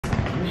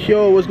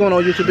Yo, what's going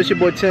on YouTube? It's your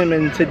boy Tim,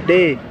 and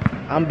today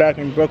I'm back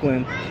in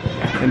Brooklyn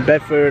in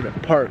Bedford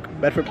Park,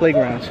 Bedford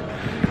Playgrounds.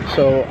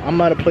 So I'm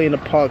about to play in the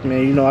park,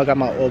 man. You know I got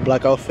my all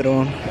black outfit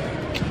on.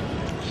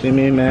 See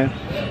me, man?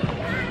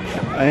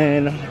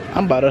 And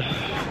I'm about to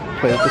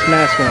play with this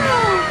mask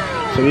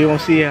on. So we gonna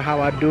see how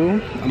I do.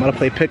 I'm gonna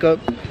play pickup,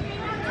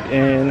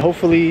 and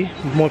hopefully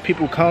more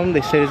people come.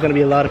 They say there's gonna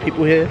be a lot of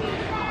people here.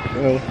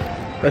 So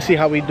let's see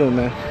how we do,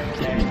 man.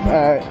 All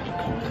right.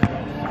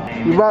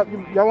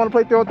 Y'all want to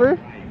play 3-on-3?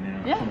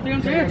 Yeah,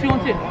 3-on-3 or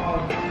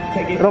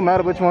 2-on-2? It don't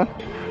matter which one.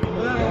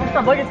 What's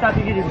our bucket stop?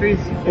 You get your threes.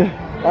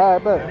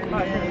 Alright,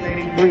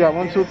 bet. We got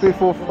 1, 2, 3,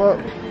 4, 5.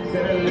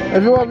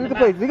 If you want, we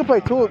can play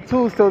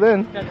twos till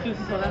then. Yeah, twos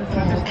till then.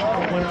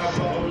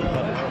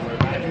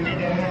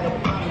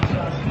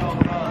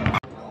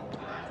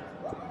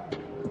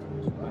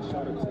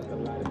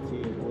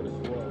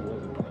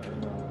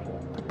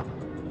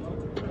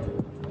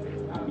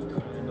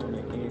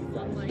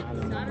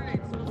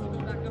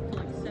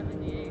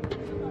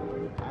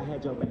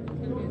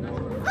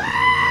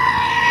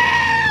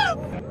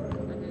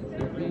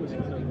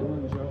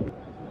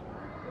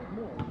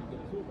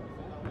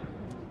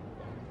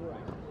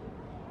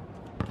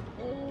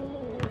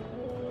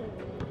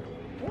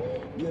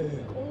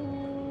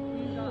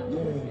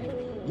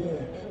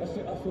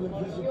 I feel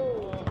invisible.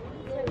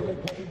 Yeah,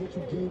 probably what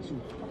you get to.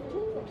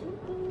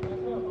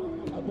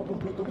 I pop a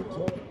brick on the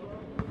top.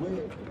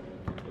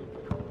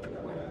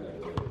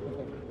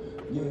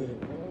 Yeah.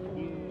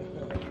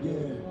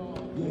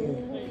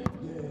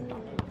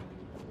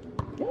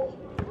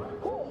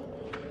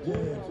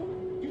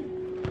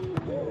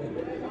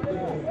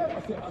 I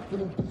said I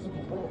feel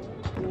invisible.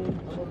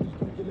 I'm on this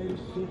percolated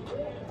shit.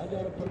 I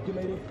got a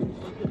percolated fish.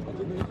 I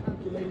give it a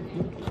percolated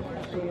dick.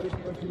 I show it a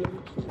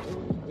percolated shit.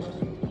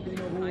 They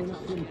know who in the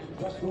city.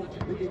 That's what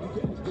they get you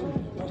getting skinny.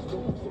 That's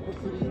what super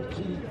city and G.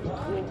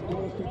 That's what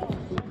going straight to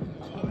the city.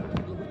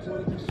 I'm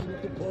retarded this shit at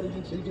the party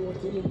and she doing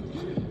artillery.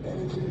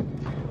 Energy.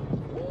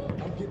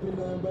 I'm giving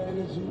nothing but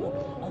energy.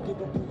 I get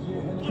the pussy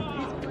and energy.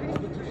 I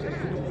get you shit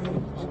in the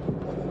energy.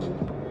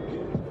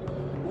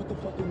 What the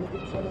fuck a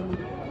nigga telling me?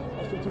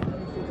 I said you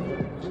really 50 of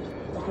the bitch.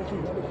 I said you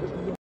really 50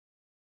 of the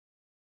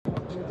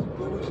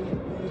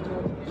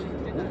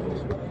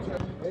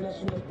and I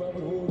shoot like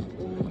Robin Hood.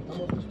 I'm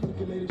on this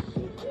percolated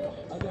shit.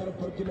 I got a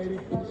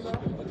percolated fish. I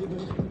give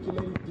it a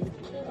percolated dick.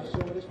 I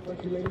show it a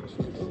percolated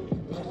tricks.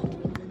 That's what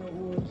they know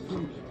who in the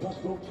city. That's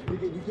what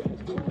nigga you getting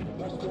skinny.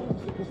 That's what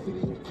super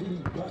city and G.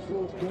 That's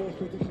what going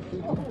straight to the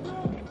city.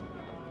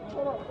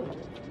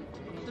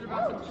 Should have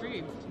brought some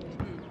trees.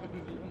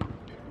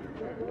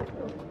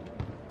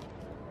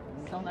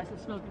 So nice and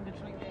smoking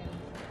between games.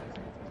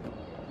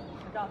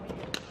 Got me.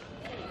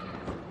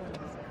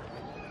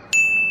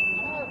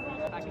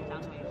 Back in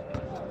town.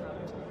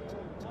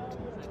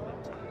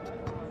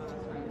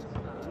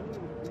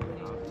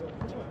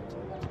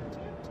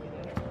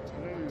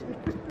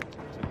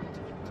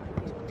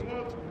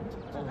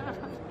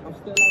 I'm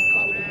still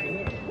outside with the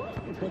hip.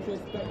 But you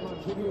expect my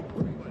jewelry to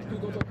break. You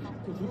go to the house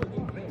because you get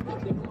bent.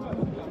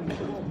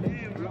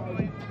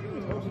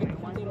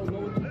 They don't know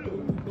what to do.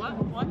 What?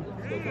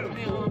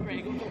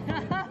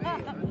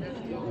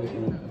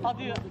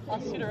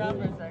 I'll shoot around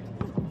for a sec.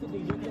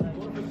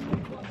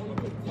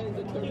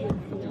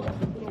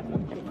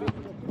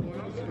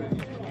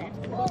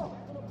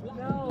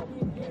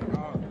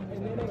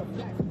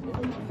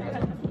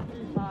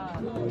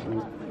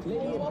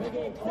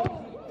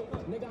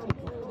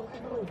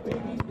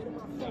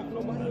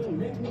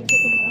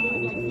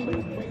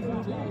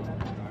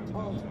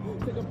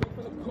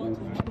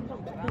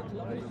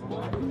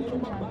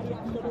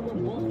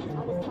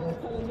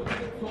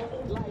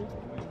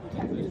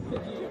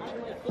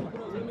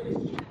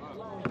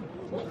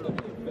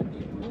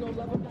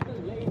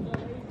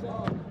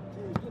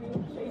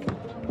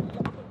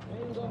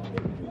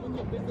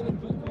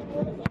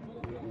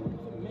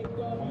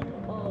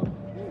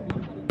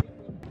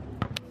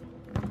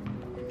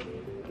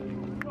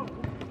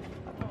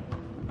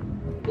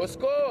 What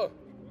score?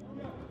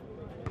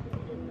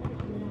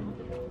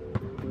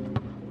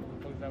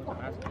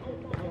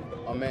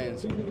 Oh man.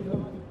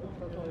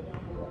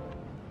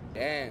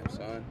 Damn,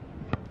 son.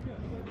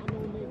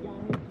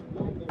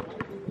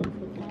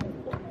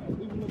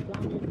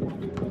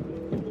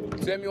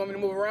 Sam, you want me to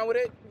move around with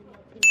it?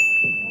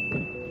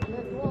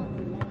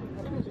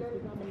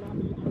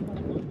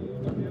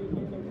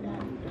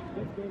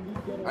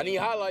 I need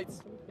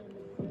highlights.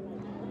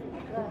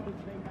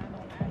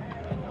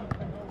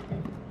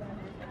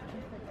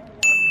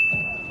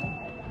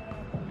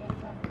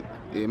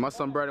 Yeah, my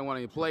son Brandon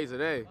wanted to play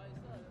today.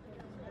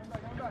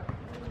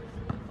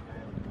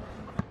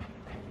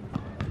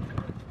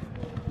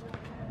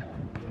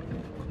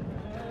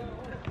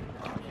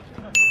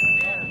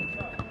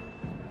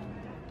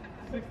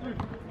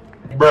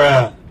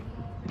 Bruh.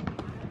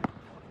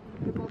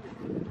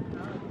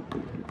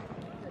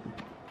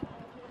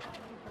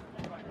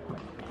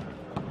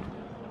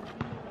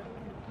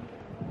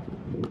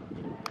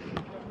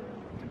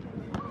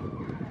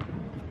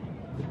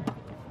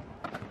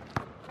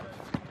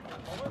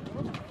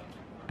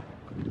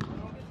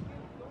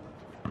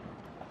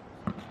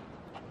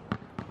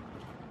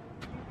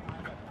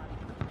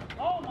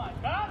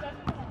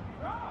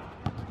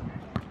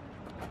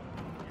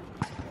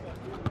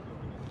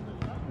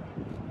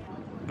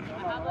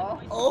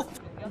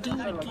 do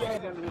it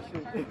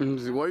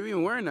again. Why are you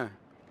even wearing that?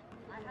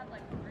 I had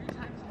like 3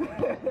 times.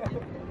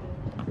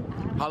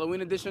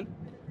 Halloween edition?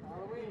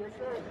 Halloween, yes,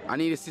 sir. I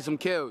need to see some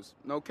kills.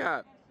 No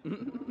cap.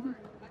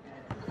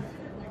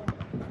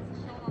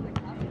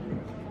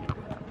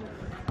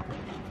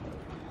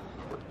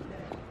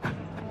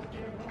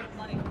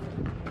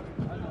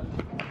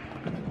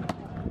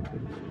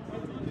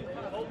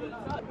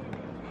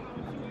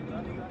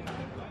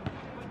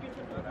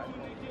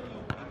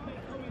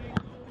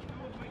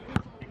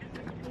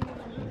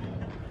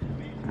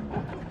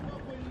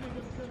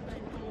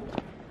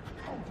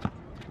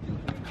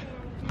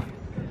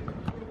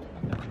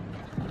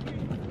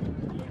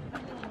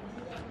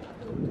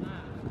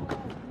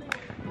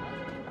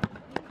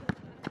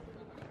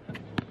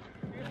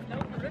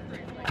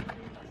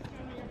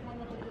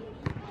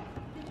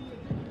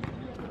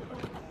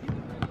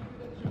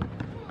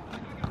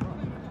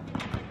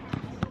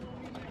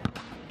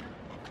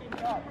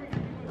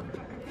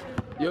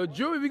 Yo,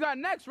 Jewelry, we got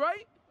next,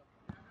 right?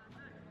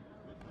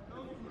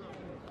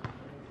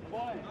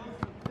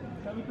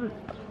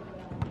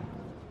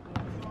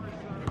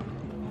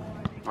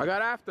 I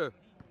got after.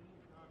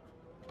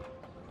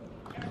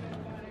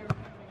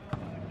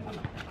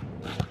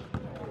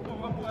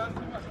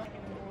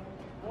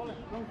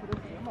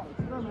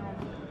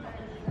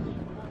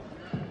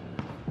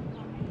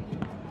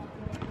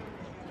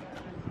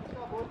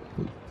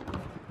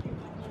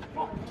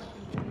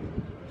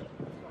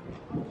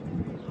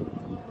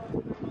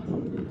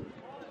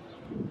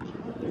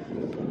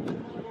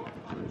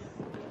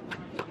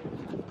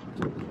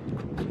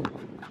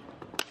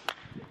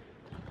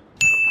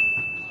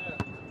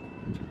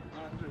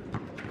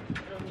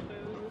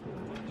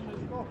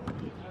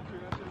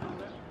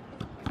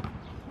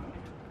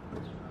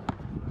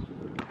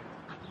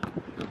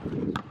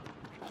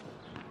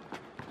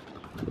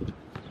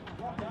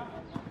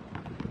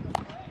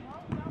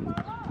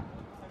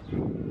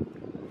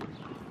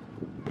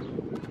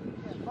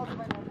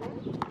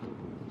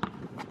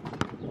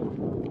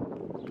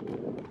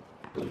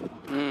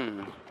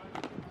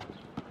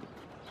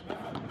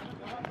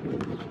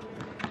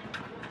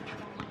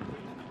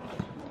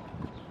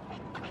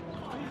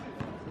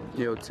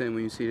 Yo, Tim,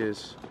 when you see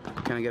this,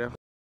 can I get out?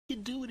 You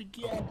do it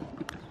again.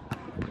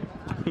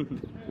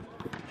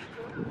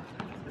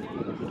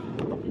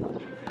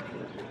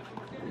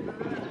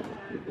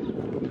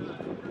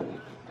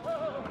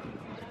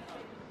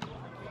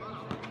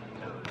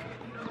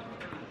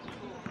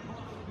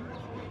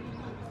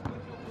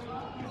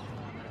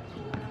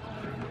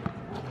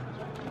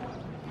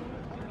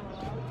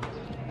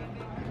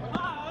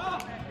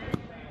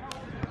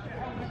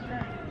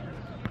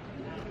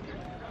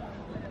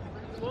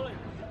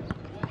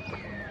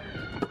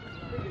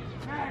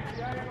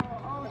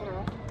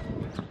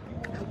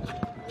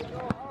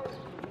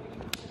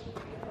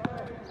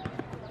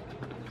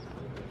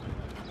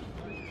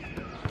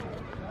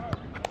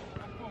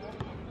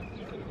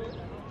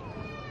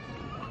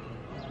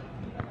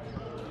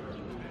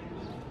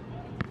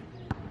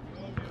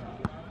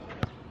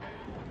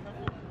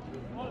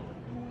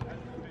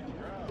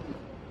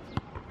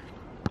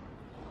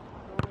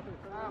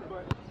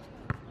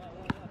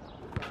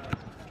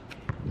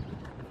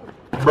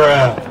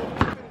 Bruh.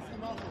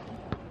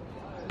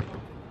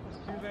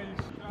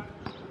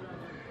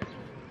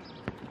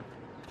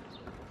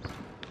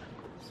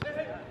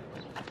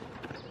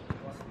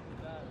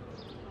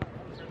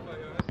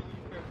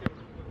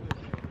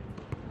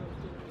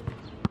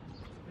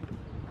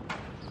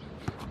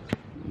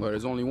 But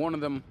there's only one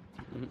of them.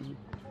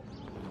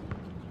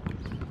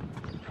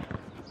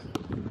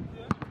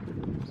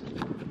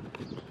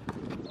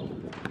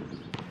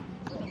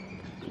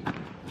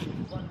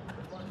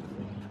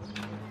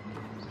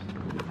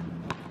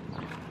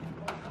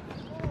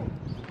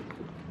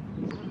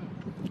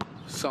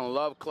 Some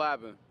love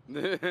clapping.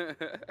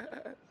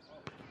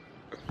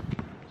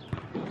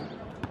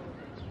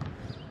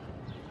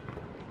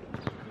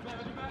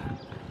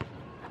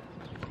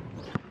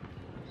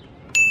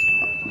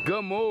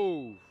 Good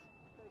move.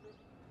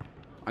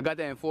 I got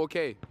that in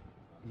 4K.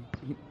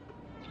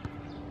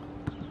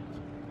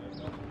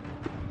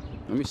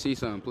 Let me see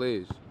something,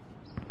 please.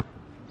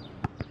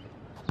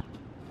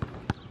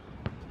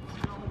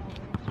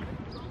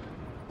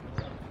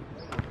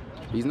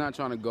 He's not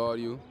trying to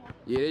guard you.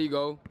 Yeah, there you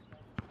go.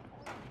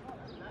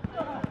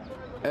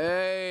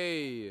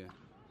 Hey.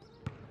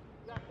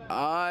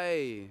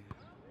 Aye.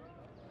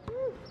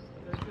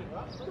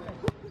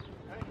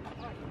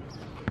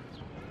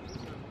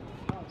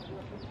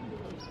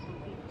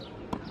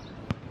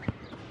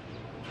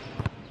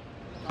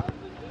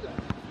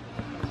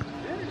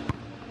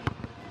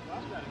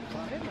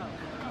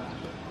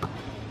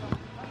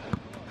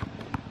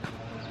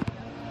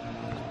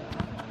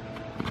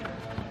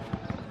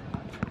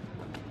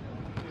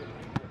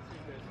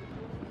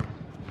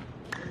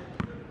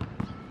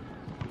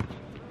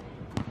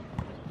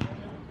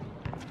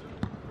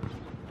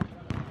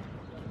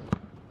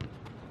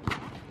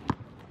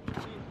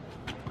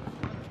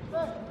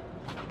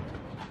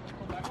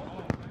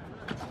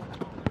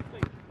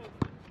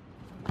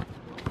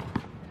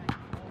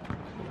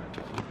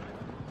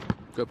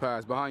 Good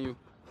pass. Behind you.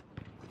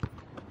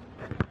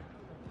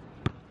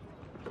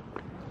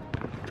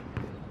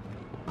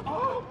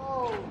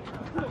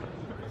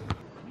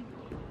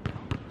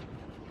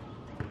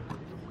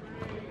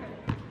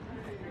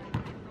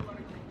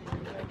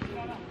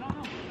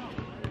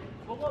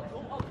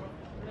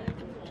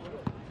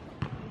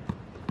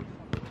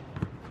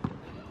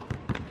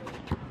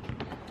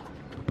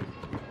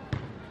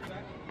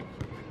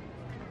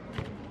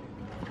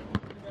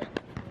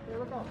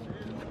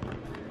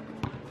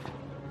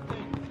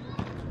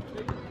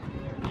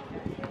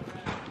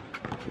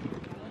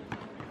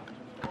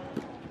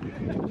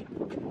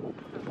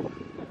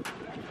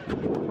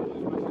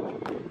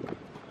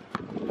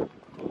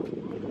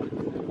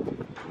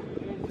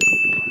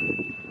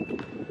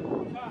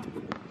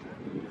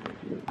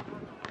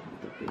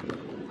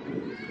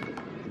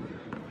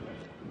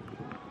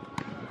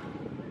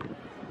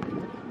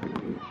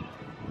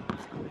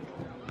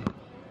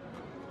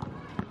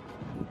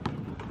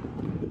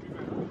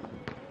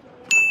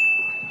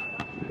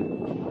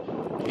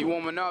 He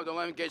warming up. Don't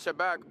let him get your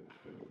back.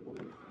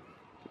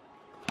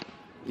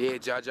 Yeah,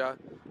 Jaja.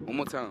 One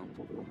more time.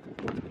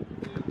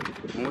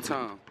 One more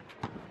time.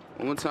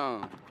 One more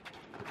time.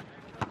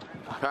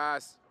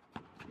 Pass.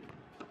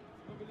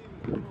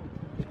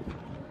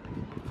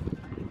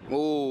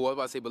 Oh, I was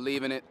about to say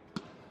believe in it.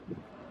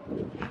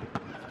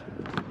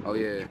 Oh,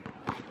 yeah.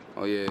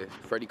 Oh, yeah.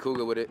 Freddy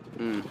Cougar with it.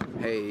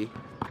 Hey.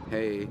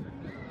 Hey.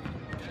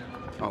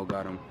 Oh,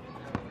 got him.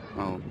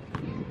 Oh.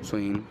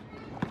 Swing.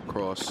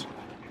 Cross.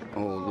 Oh,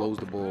 lows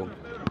the ball.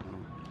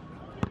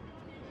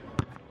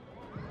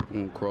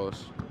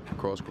 Cross.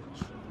 Cross,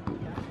 cross.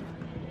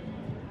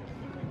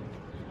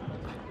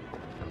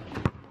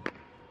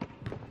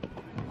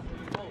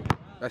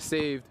 That's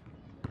saved.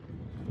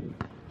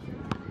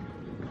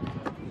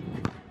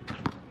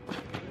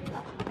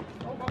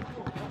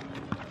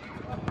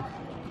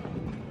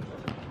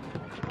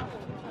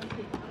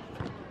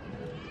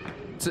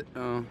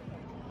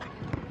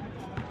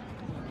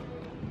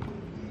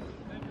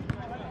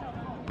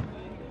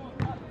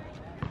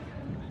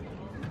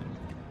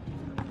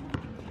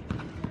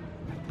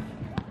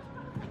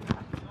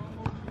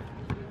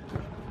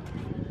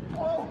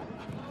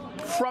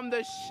 From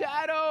the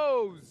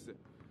shadows!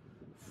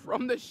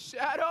 From the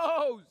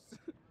shadows!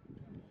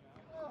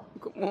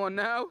 Come on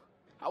now.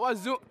 How I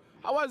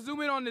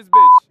zoom in on this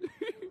bitch?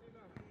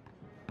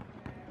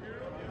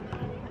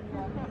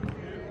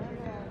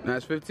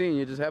 That's 15,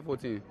 you just had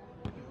 14.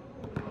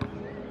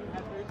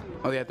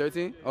 Oh, they had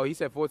 13? Oh, he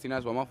said 14,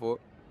 that's why my fault.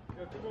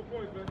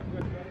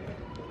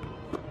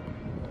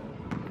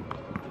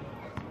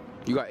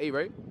 You got 8,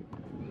 right?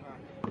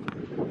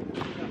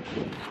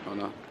 Oh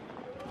no.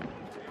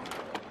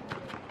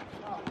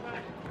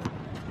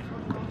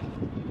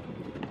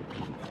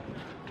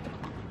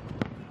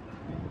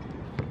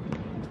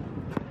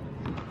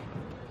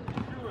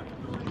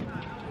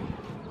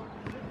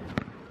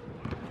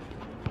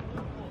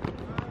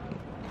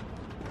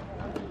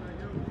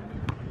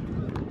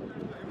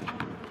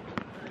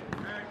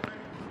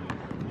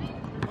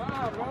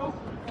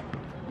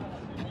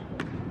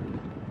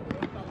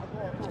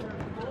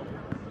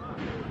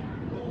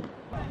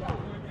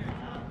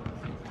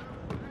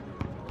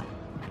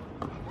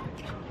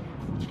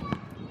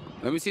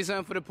 Let me see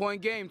something for the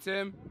point game,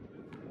 Tim.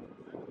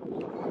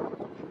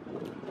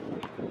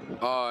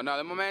 Oh, no,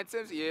 that my man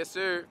Tim's. Yes,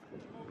 sir.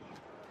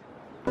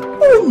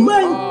 Oh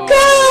my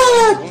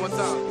God! One more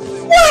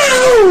time.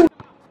 Wow!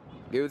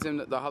 Give it to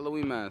him the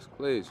Halloween mask,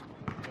 please.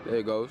 There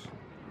it goes.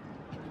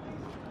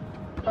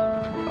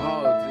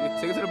 Oh,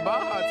 take it to the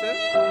Baja, Tim.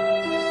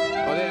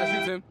 Oh, there, that's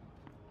you, Tim.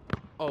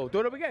 Oh, throw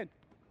it up again.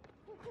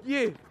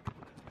 Yeah.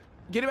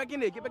 Get it back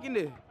in there. Get back in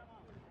there.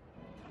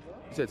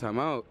 He said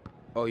timeout.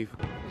 Oh, he...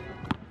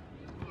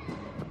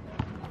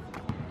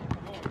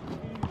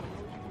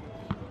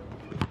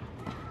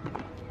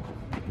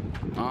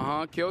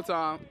 kill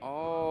time.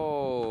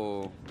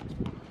 Oh.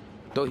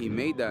 Thought he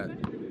made that.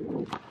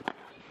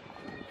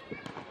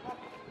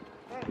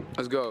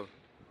 Let's go.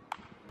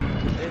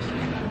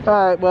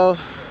 Alright, well,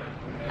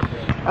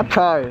 I'm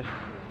tired.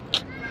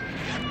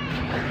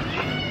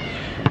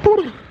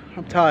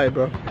 I'm tired,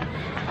 bro.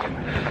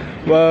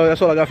 Well,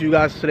 that's all I got for you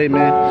guys today,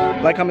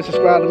 man. Like, comment,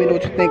 subscribe. Let me know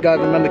what you think, guys.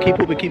 Remember, keep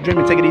hooping, keep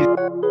dreaming, take it easy.